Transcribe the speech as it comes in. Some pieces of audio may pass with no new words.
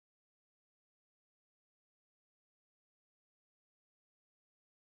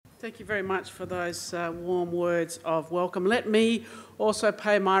Thank you very much for those warm words of welcome. Let me also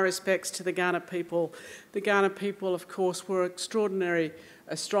pay my respects to the Kaurna people. The Kaurna people, of course, were extraordinary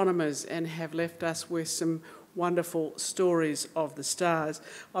astronomers and have left us with some wonderful stories of the stars.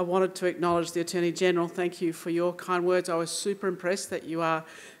 I wanted to acknowledge the Attorney-General. Thank you for your kind words. I was super impressed that you are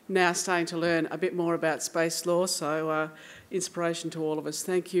now starting to learn a bit more about space law, so inspiration to all of us.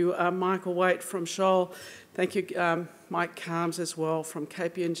 Thank you, Michael Waite from Shoal. Thank you, Mike Carmes as well from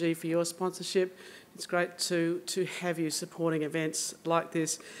KPMG for your sponsorship. It's great to have you supporting events like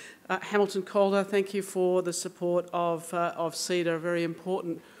this. Hamilton Calder, thank you for the support of CEDA, a very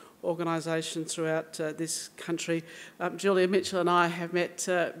important organisation throughout this country. Julia Mitchell and I have met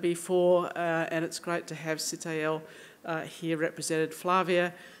before, and it's great to have CITAEL here represented.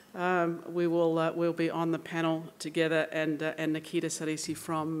 Flavia, we'll be on the panel together, and Nikita Sarisi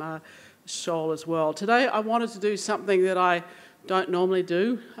from Shoal as well. Today I wanted to do something that I don't normally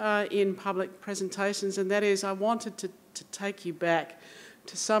do in public presentations, and that is I wanted to take you back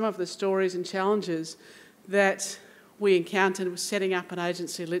to some of the stories and challenges that we encountered setting up an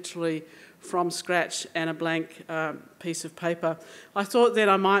agency literally from scratch and a blank piece of paper. I thought that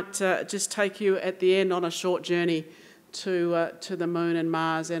I might just take you at the end on a short journey to the Moon and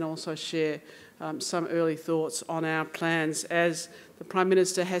Mars, and also share some early thoughts on our plans as the Prime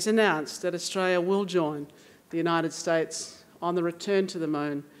Minister has announced that Australia will join the United States on the return to the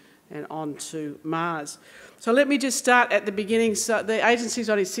Moon and on to Mars. So let me just start at the beginning. So the agency's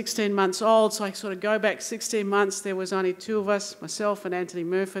only 16 months old, so I sort of go back 16 months. There was only two of us, myself and Anthony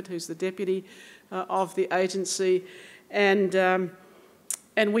Murfitt, who's the deputy of the agency, and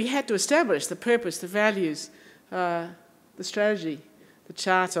we had to establish the purpose, the values, the strategy, the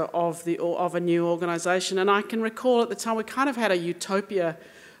charter of a new organisation. And I can recall at the time we kind of had a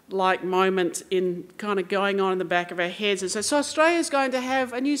utopia-like moment in kind of going on in the back of our heads, and so Australia's going to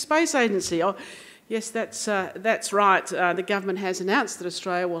have a new space agency. Oh, yes, that's right. The government has announced that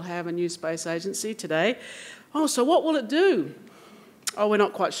Australia will have a new space agency today. Oh, so what will it do? Oh, we're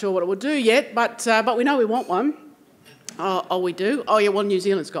not quite sure what it will do yet, but we know we want one. Oh, we do? Oh, yeah, well, New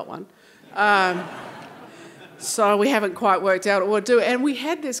Zealand's got one. So we haven't quite worked out what we'll do. And we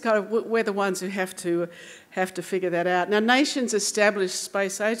had this kind of, we're the ones who have to figure that out. Now, nations establish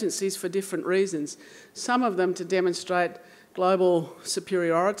space agencies for different reasons. Some of them to demonstrate global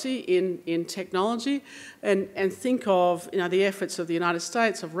superiority in technology, and think of the efforts of the United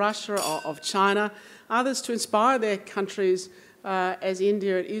States, of Russia, of China. Others to inspire their countries, as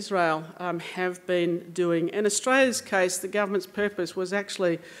India and Israel have been doing. In Australia's case, the government's purpose was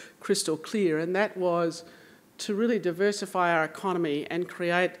actually crystal clear, and that was to really diversify our economy and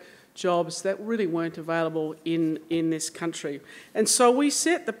create jobs that really weren't available in this country. And so we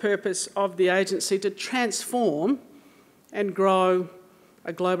set the purpose of the agency to transform and grow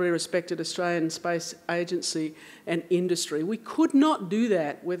a globally respected Australian space agency and industry. We could not do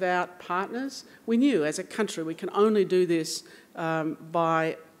that without partners. We knew as a country we can only do this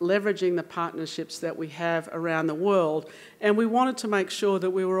by leveraging the partnerships that we have around the world, and we wanted to make sure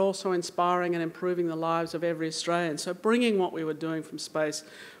that we were also inspiring and improving the lives of every Australian. So bringing what we were doing from space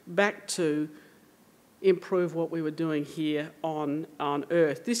back to improve what we were doing here on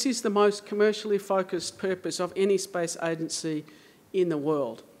Earth. This is the most commercially focused purpose of any space agency in the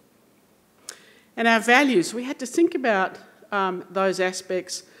world. And our values, we had to think about those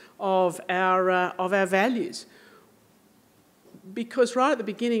aspects of our values. Because right at the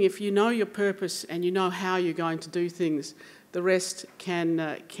beginning, if you know your purpose and you know how you're going to do things, the rest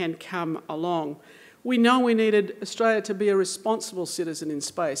can come along. We know we needed Australia to be a responsible citizen in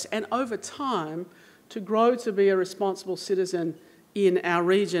space, and over time to grow to be a responsible citizen in our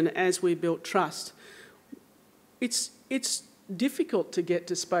region as we built trust. It's difficult to get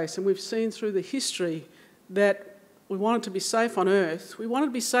to space, and we've seen through the history that we wanted to be safe on Earth. We wanted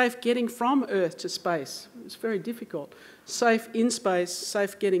to be safe getting from Earth to space. It was very difficult. Safe in space,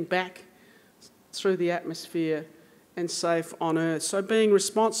 safe getting back through the atmosphere, and safe on Earth. So being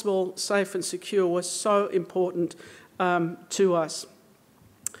responsible, safe and secure was so important to us.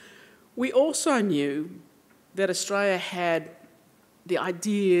 We also knew that Australia had the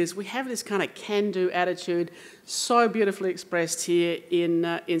ideas. We have this kind of can-do attitude, so beautifully expressed here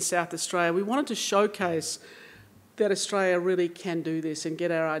in South Australia. We wanted to showcase that Australia really can do this and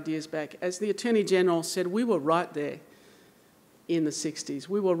get our ideas back. As the Attorney-General said, we were right there in the 60s.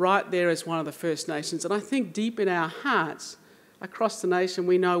 We were right there as one of the First Nations, and I think deep in our hearts, across the nation,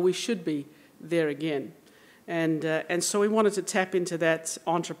 we know we should be there again. And so we wanted to tap into that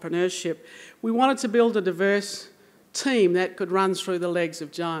entrepreneurship. We wanted to build a diverse team that could run through the legs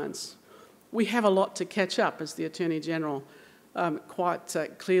of giants. We have a lot to catch up, as the Attorney-General quite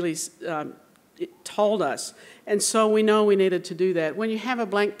clearly it told us. And so we know we needed to do that. When you have a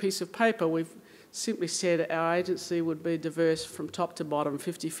blank piece of paper, we've simply said our agency would be diverse from top to bottom,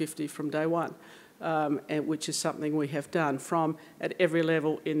 50-50 from day one, and which is something we have done from at every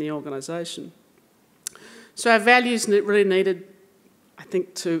level in the organisation. So our values really needed, I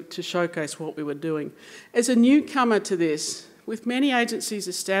think, to showcase what we were doing. As a newcomer to this, with many agencies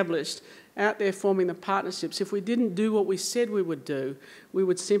established out there forming the partnerships, if we didn't do what we said we would do, we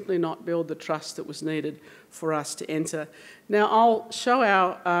would simply not build the trust that was needed for us to enter. Now I'll show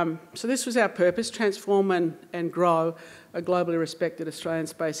our, so this was our purpose, transform and grow a globally respected Australian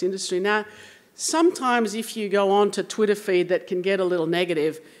space industry. Now, sometimes if you go on to Twitter feed that can get a little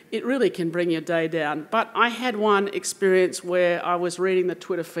negative, it really can bring your day down. But I had one experience where I was reading the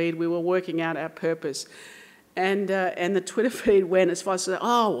Twitter feed, we were working out our purpose, and the Twitter feed went as far as,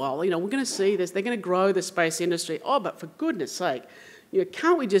 oh, well, you know, we're going to see this, they're going to grow the space industry. Oh, but for goodness sake, you know,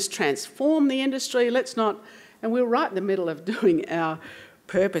 can't we just transform the industry? Let's not, and we were right in the middle of doing our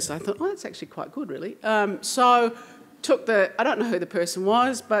purpose. I thought, oh, that's actually quite good, really. So took the, I don't know who the person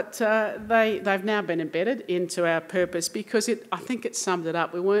was, but they've now been embedded into our purpose because I think it summed it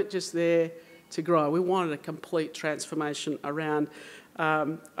up. We weren't just there to grow. We wanted a complete transformation around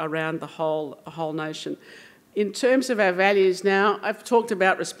the whole nation. In terms of our values now, I've talked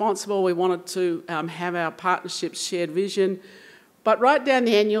about responsible. We wanted to have our partnerships shared vision. But right down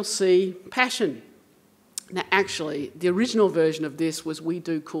the end, you'll see passion. Now, actually, the original version of this was we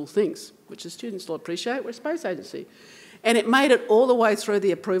do cool things, which the students will appreciate. We're a space agency. And it made it all the way through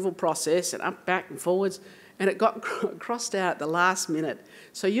the approval process and up, back and forwards, and it got crossed out at the last minute.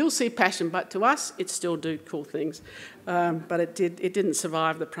 So you'll see passion, but to us, it still do cool things. But it didn't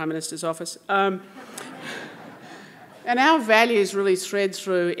survive the Prime Minister's office. And our values really thread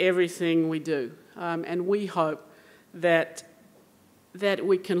through everything we do. And we hope that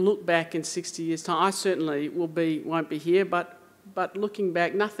we can look back in 60 years' time. I certainly won't be here, but looking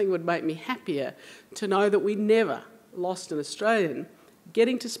back, nothing would make me happier to know that we never lost an Australian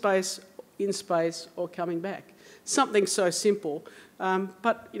getting to space, in space, or coming back. Something so simple.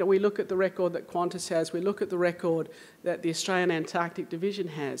 But you know, we look at the record that Qantas has, we look at the record that the Australian Antarctic Division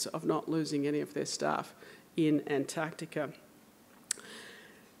has of not losing any of their staff in Antarctica.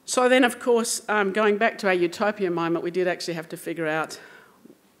 So then, of course, going back to our utopia moment, we did actually have to figure out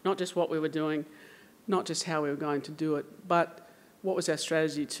not just what we were doing, not just how we were going to do it, but what was our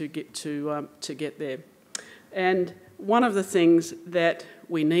strategy to get there. And one of the things that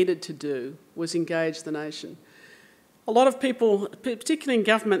we needed to do was engage the nation. A lot of people, particularly in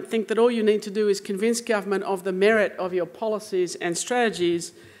government, think that all you need to do is convince government of the merit of your policies and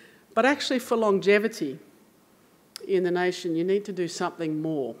strategies, but actually for longevity in the nation, you need to do something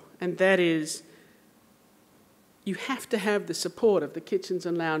more, and that is you have to have the support of the kitchens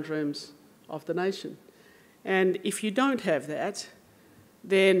and lounge rooms of the nation. And if you don't have that,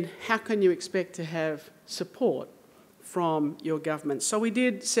 then how can you expect to have support from your government? So we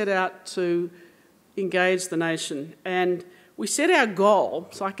did set out to engage the nation, and we set our goal,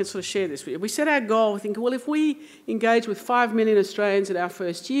 so I can sort of share this with you. We set our goal, thinking, well, if we engage with 5 million Australians in our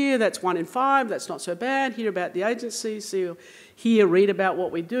first year, that's 1 in 5, that's not so bad. Hear about the agency, read about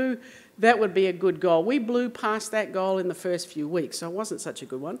what we do. That would be a good goal. We blew past that goal in the first few weeks, so it wasn't such a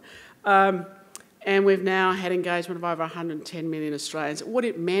good one. And we've now had engagement of over 110 million Australians. What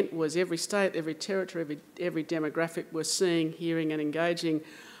it meant was every state, every territory, every demographic was seeing, hearing and engaging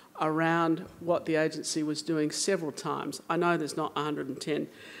around what the agency was doing several times. I know there's not 110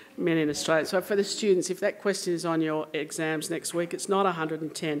 million Australians. So for the students, if that question is on your exams next week, it's not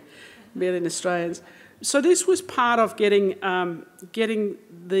 110 million Australians. So this was part of getting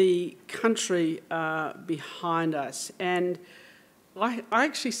the country behind us. And I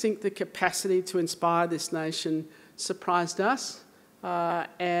actually think the capacity to inspire this nation surprised us,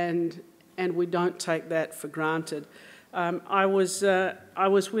 and we don't take that for granted. I was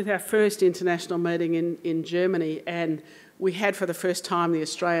with our first international meeting in Germany, and we had for the first time the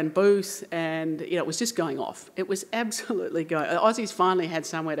Australian booth, and you know, it was just going off. It was absolutely going. Aussies finally had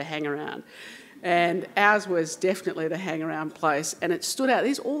somewhere to hang around, and ours was definitely the hang around place. And it stood out.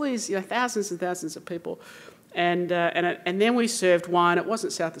 All these thousands and thousands of people, and then we served wine. It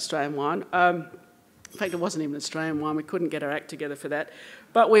wasn't South Australian wine. In fact, it wasn't even Australian wine. We couldn't get our act together for that,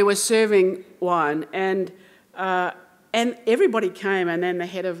 but we were serving wine, and everybody came, and then the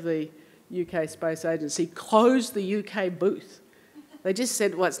head of the UK Space Agency closed the UK booth. They just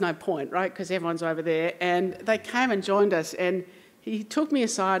said, well, it's no point, right, because everyone's over there. And they came and joined us, and he took me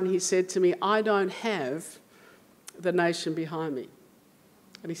aside and he said to me, I don't have the nation behind me.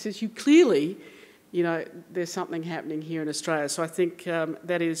 And he says, you clearly you know, there's something happening here in Australia. So I think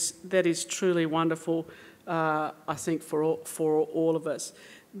that is truly wonderful, I think, for all of us.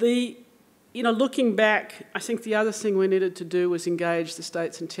 You know, looking back, I think the other thing we needed to do was engage the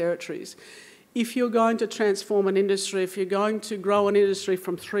states and territories. If you're going to transform an industry, if you're going to grow an industry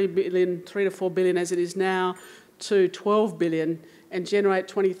from 3 to 4 billion as it is now to 12 billion and generate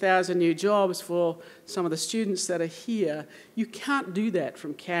 20,000 new jobs for some of the students that are here, you can't do that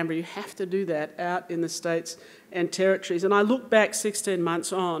from Canberra. You have to do that out in the states and territories. And I look back 16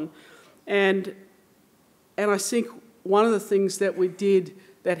 months on, and I think one of the things that we did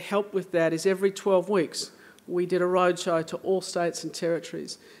that helped with that is every 12 weeks we did a roadshow to all states and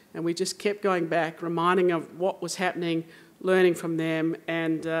territories, and we just kept going back, reminding of what was happening, learning from them,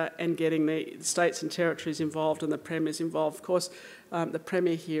 and getting the states and territories involved and the premiers involved. Of course, the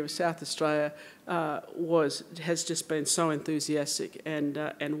Premier here of South Australia has just been so enthusiastic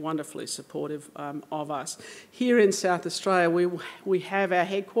and wonderfully supportive of us. Here in South Australia, we have our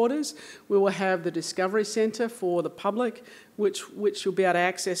headquarters. We will have the Discovery Centre for the public, which you'll be able to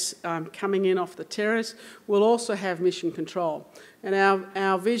access coming in off the terrace. We'll also have mission control. And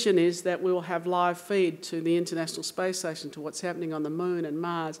our vision is that we will have live feed to the International Space Station, to what's happening on the Moon and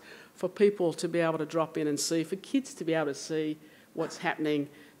Mars, for people to be able to drop in and see, for kids to be able to see what's happening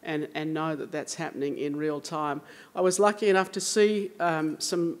and know that that's happening in real time. I was lucky enough to see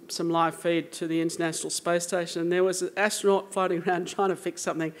some live feed to the International Space Station, and there was an astronaut floating around trying to fix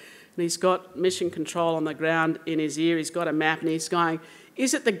something, and he's got mission control on the ground in his ear. He's got a map, and he's going,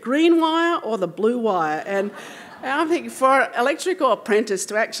 is it the green wire or the blue wire? And I think for an electrical apprentice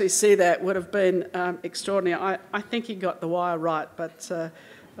to actually see that would have been extraordinary. I think he got the wire right, but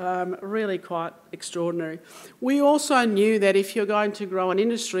really quite extraordinary. We also knew that if you're going to grow an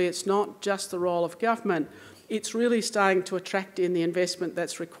industry, it's not just the role of government. It's really starting to attract in the investment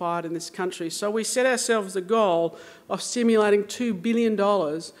that's required in this country. So we set ourselves the goal of stimulating $2 billion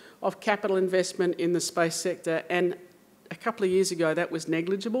of capital investment in the space sector, and a couple of years ago that was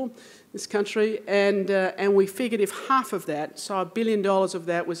negligible in this country, and we figured if half of that, so $1 billion of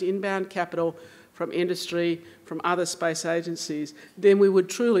that, was inbound capital from industry, from other space agencies, then we would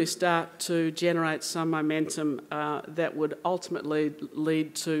truly start to generate some momentum that would ultimately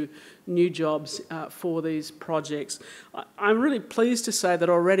lead to new jobs for these projects. I'm really pleased to say that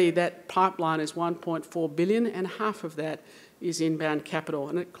already that pipeline is $1.4 billion, and half of that is inbound capital,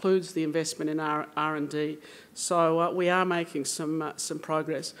 and it includes the investment in R&D. So we are making some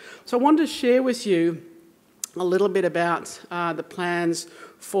progress. So I wanted to share with you a little bit about the plans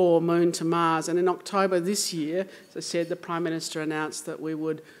for Moon to Mars. And in October this year, as I said, the Prime Minister announced that we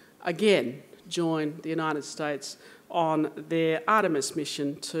would again join the United States on their Artemis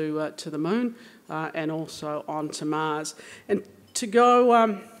mission to the Moon and also on to Mars. And to go,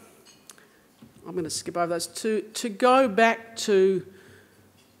 I'm going to skip over those, to go back to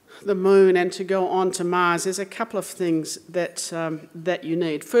the Moon and to go on to Mars, there's a couple of things that you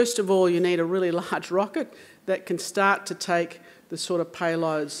need. First of all, you need a really large rocket that can start to take the sort of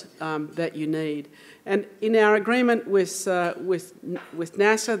payloads that you need. And in our agreement with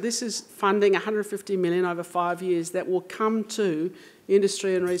NASA, this is funding $150 million over 5 years that will come to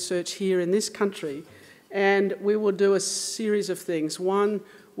industry and research here in this country. And we will do a series of things. One,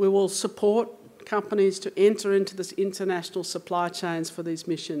 we will support companies to enter into this international supply chains for these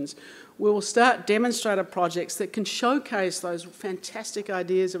missions. We will start demonstrator projects that can showcase those fantastic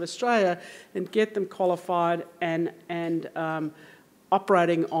ideas of Australia and get them qualified and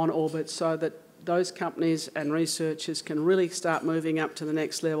operating on orbit, so that those companies and researchers can really start moving up to the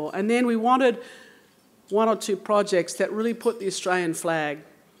next level. And then we wanted one or two projects that really put the Australian flag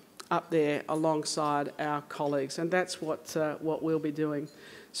up there alongside our colleagues, and that's what we'll be doing.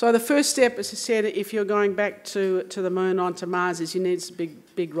 So the first step, as I said, if you're going back to the Moon onto Mars, is you need a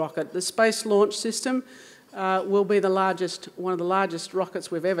big rocket. The Space Launch System will be one of the largest rockets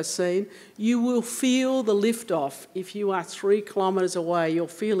we've ever seen. You will feel the liftoff. If you are 3 kilometres away, you'll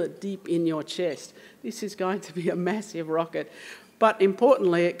feel it deep in your chest. This is going to be a massive rocket. But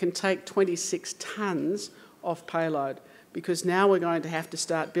importantly, it can take 26 tonnes of payload, because now we're going to have to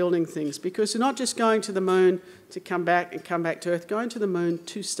start building things, because we're not just going to the Moon to come back and come back to Earth, going to the Moon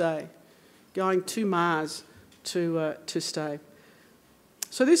to stay, going to Mars to stay.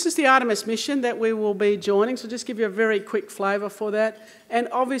 So this is the Artemis mission that we will be joining, so just give you a very quick flavour for that. And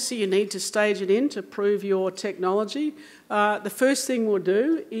obviously you need to stage it in to prove your technology. The first thing we'll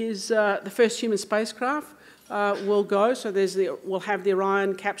do is the first human spacecraft will go, so we'll have the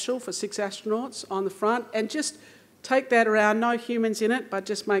Orion capsule for 6 astronauts on the front, and just take that around, no humans in it, but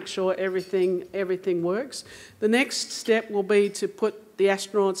just make sure everything works. The next step will be to put the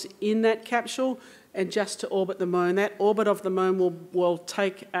astronauts in that capsule and just to orbit the moon. That orbit of the moon will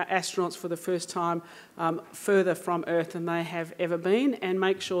take astronauts for the first time further from Earth than they have ever been, and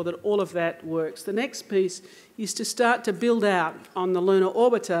make sure that all of that works. The next piece is to start to build out on the lunar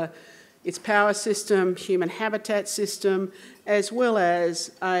orbiter its power system, human habitat system, as well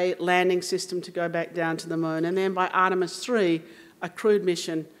as a landing system to go back down to the moon. And then by Artemis 3, a crewed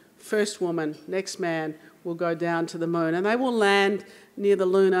mission, first woman, next man, will go down to the moon. And they will land near the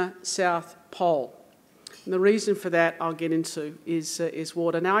lunar south pole. And the reason for that I'll get into is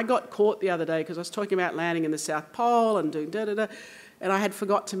water. Now, I got caught the other day because I was talking about landing in the South Pole and doing da-da-da, and I had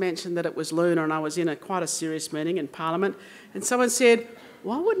forgot to mention that it was lunar, and I was in quite a serious meeting in Parliament, and someone said,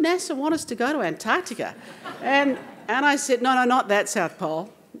 why would NASA want us to go to Antarctica? And I said, no, not that South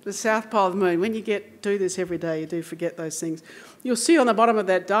Pole, the South Pole of the moon. When you do this every day, you do forget those things. You'll see on the bottom of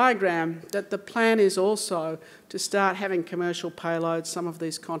that diagram that the plan is also to start having commercial payloads. Some of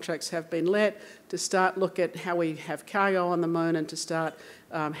these contracts have been let, to start look at how we have cargo on the moon, and to start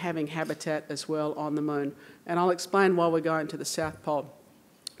having habitat as well on the moon. And I'll explain why we're going to the South Pole.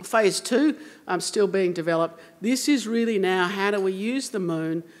 Phase 2, still being developed. This is really now how do we use the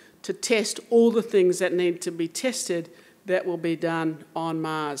moon to test all the things that need to be tested that will be done on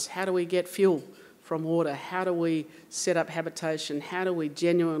Mars. How do we get fuel from water? How do we set up habitation? How do we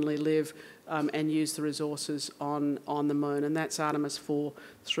genuinely live and use the resources on the moon? And that's Artemis 4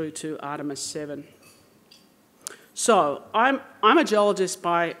 through to Artemis 7. So I'm a geologist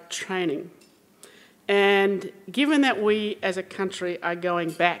by training. And given that we as a country are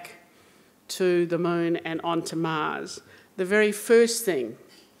going back to the moon and onto Mars, the very first thing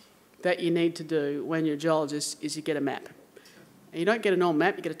that you need to do when you're a geologist is you get a map. And you don't get a normal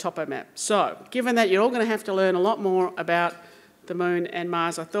map, you get a topo map. So, given that you're all going to have to learn a lot more about the moon and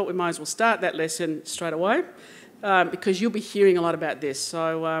Mars, I thought we might as well start that lesson straight away because you'll be hearing a lot about this.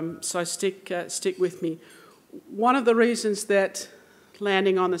 So, stick with me. One of the reasons that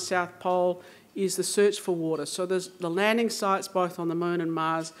landing on the South Pole is the search for water. So the landing sites both on the moon and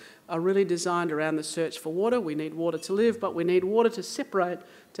Mars are really designed around the search for water. We need water to live, but we need water to separate,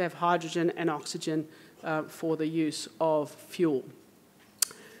 to have hydrogen and oxygen for the use of fuel.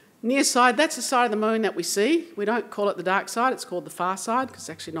 Near side, that's the side of the moon that we see. We don't call it the dark side, it's called the far side, because it's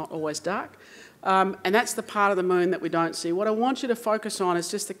actually not always dark. And that's the part of the moon that we don't see. What I want you to focus on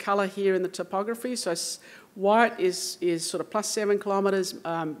is just the colour here in the topography. So white is sort of plus 7 kilometres,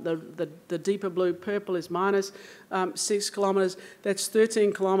 the deeper blue purple is minus 6 kilometres. That's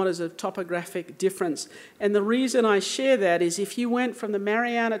 13 kilometres of topographic difference. And the reason I share that is if you went from the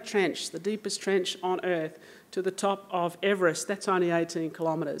Mariana Trench, the deepest trench on Earth, to the top of Everest, that's only 18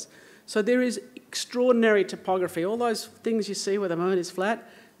 kilometres. So there is extraordinary topography. All those things you see where the moon is flat,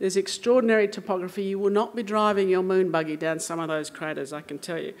 there's extraordinary topography. You will not be driving your moon buggy down some of those craters, I can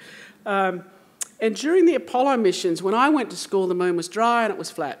tell you. And during the Apollo missions, when I went to school, the moon was dry and it was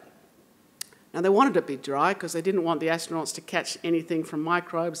flat. Now, they wanted it to be dry because they didn't want the astronauts to catch anything from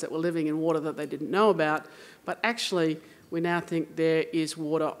microbes that were living in water that they didn't know about. But actually, we now think there is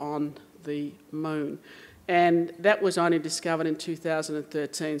water on the moon. And that was only discovered in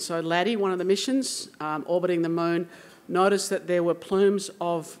 2013. So Laddie, one of the missions orbiting the moon, noticed that there were plumes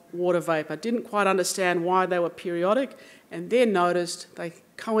of water vapour. Didn't quite understand why they were periodic, and then noticed they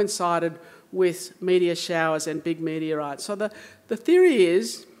coincided with meteor showers and big meteorites. So the theory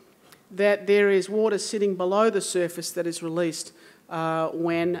is that there is water sitting below the surface that is released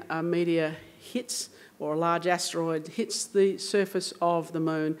when a meteor hits, or a large asteroid hits the surface of the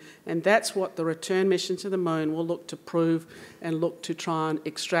moon, and that's what the return mission to the moon will look to prove and look to try and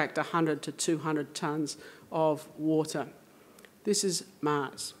extract 100 to 200 tonnes of water. This is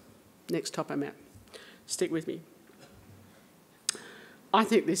Mars. Next topo map. Stick with me. I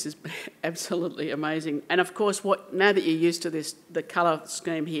think this is absolutely amazing. And of course, now that you're used to this, the colour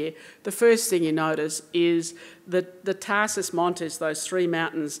scheme here, the first thing you notice is the Tarsus Montes, those 3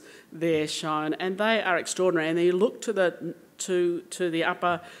 mountains there shown, and they are extraordinary. And then you look to the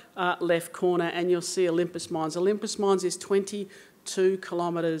upper left corner and you'll see Olympus Mons. Olympus Mons is 22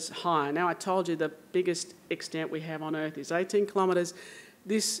 kilometres high. Now, I told you the biggest extent we have on Earth is 18 kilometres.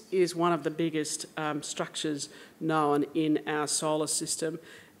 This is one of the biggest structures known in our solar system,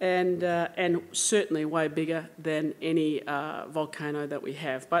 and certainly way bigger than any volcano that we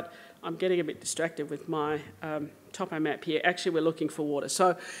have. But I'm getting a bit distracted with my topo map here. Actually, we're looking for water.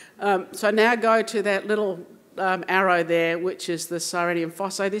 So now go to that little arrow there, which is the Cyrenium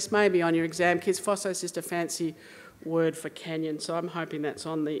fossé. This may be on your exam, kids. Fossé is just a fancy word for canyon, so I'm hoping that's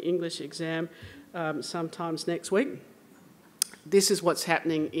on the English exam sometimes next week. This is what's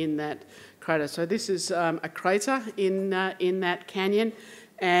happening in that crater. So this is a crater in that canyon,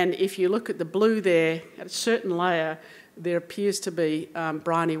 and if you look at the blue there, at a certain layer, there appears to be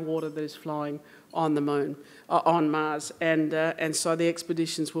briny water that is flowing on the moon, on Mars, and so the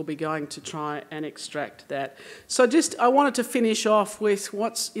expeditions will be going to try and extract that. So I wanted to finish off with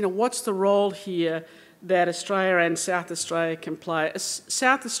what's the role here that Australia and South Australia can play.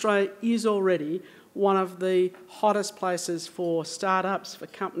 South Australia is already one of the hottest places for startups, for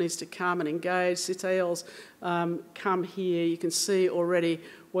companies to come and engage. CETAs come here. You can see already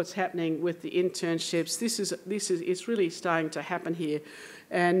what's happening with the internships. It's really starting to happen here.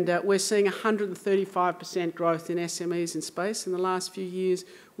 And we're seeing 135% growth in SMEs in space in the last few years.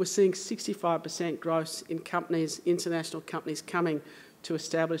 We're seeing 65% growth in companies, international companies coming to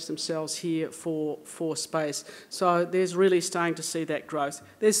establish themselves here for space. So there's really starting to see that growth.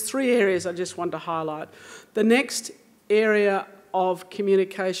 There's 3 areas I just want to highlight. The next area of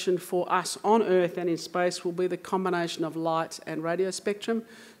communication for us on Earth and in space will be the combination of light and radio spectrum.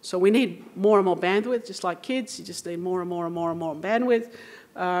 So we need more and more bandwidth, just like kids, you just need more and more and more and more bandwidth.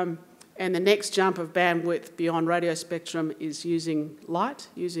 And the next jump of bandwidth beyond radio spectrum is using light,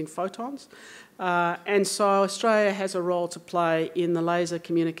 using photons. And so Australia has a role to play in the laser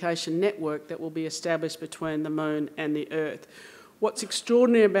communication network that will be established between the moon and the Earth. What's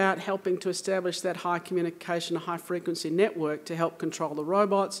extraordinary about helping to establish that high communication, high frequency network to help control the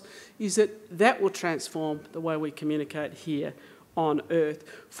robots is that will transform the way we communicate here on Earth.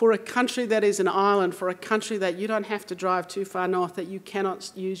 For a country that is an island, for a country that you don't have to drive too far north, that you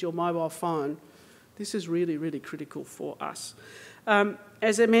cannot use your mobile phone, this is really, really critical for us.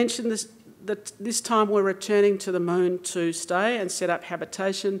 As I mentioned, this time we're returning to the moon to stay and set up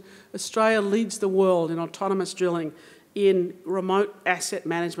habitation. Australia leads the world in autonomous drilling, in remote asset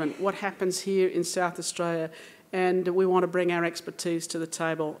management, what happens here in South Australia, and we want to bring our expertise to the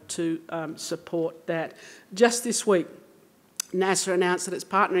table to support that. Just this week, NASA announced that it's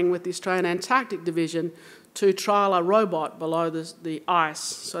partnering with the Australian Antarctic Division to trial a robot below the ice,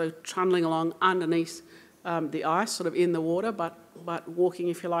 so trundling along underneath the ice, sort of in the water, but walking,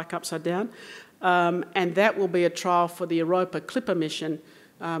 if you like, upside down. And that will be a trial for the Europa Clipper mission,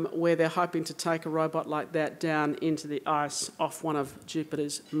 where they're hoping to take a robot like that down into the ice off one of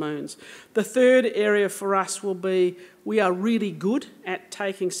Jupiter's moons. The third area for us will be, we are really good at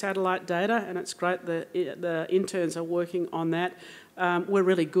taking satellite data, and it's great the interns are working on that. We're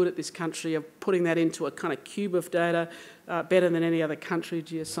really good at this country of putting that into a kind of cube of data, better than any other country.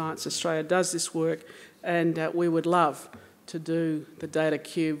 Geoscience Australia does this work, and we would love to do the data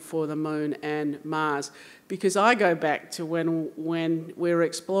cube for the moon and Mars. Because I go back to when we were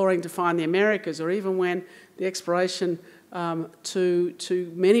exploring to find the Americas, or even when the exploration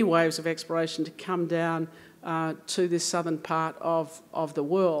to many waves of exploration to come down to this southern part of the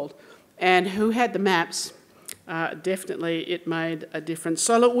world. And who had the maps, definitely it made a difference.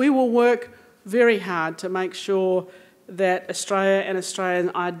 So look, we will work very hard to make sure that Australia and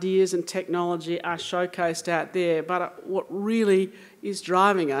Australian ideas and technology are showcased out there. But what really is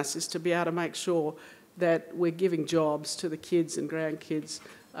driving us is to be able to make sure that we're giving jobs to the kids and grandkids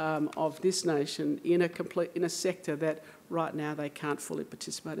of this nation in a sector that right now they can't fully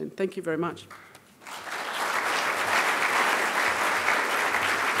participate in. Thank you very much.